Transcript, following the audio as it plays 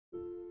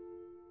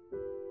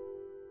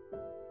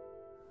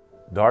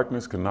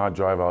Darkness cannot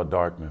drive out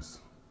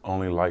darkness.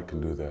 Only light can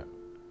do that.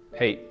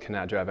 Hate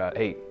cannot drive out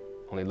hate.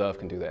 Only love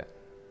can do that.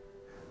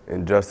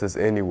 Injustice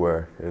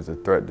anywhere is a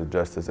threat to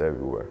justice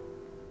everywhere.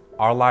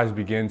 Our lives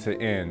begin to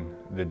end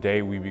the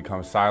day we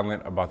become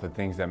silent about the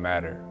things that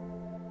matter.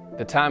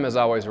 The time is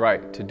always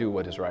right to do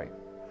what is right.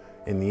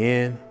 In the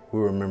end, we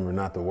remember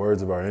not the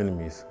words of our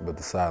enemies, but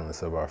the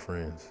silence of our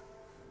friends.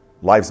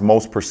 Life's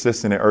most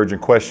persistent and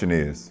urgent question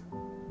is,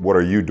 what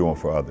are you doing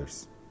for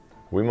others?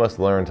 We must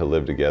learn to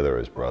live together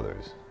as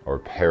brothers, or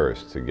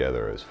perish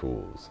together as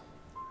fools.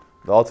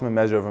 The ultimate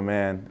measure of a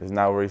man is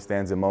not where he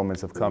stands in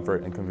moments of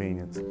comfort and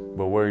convenience,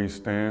 but where he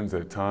stands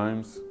at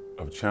times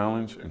of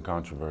challenge and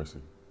controversy.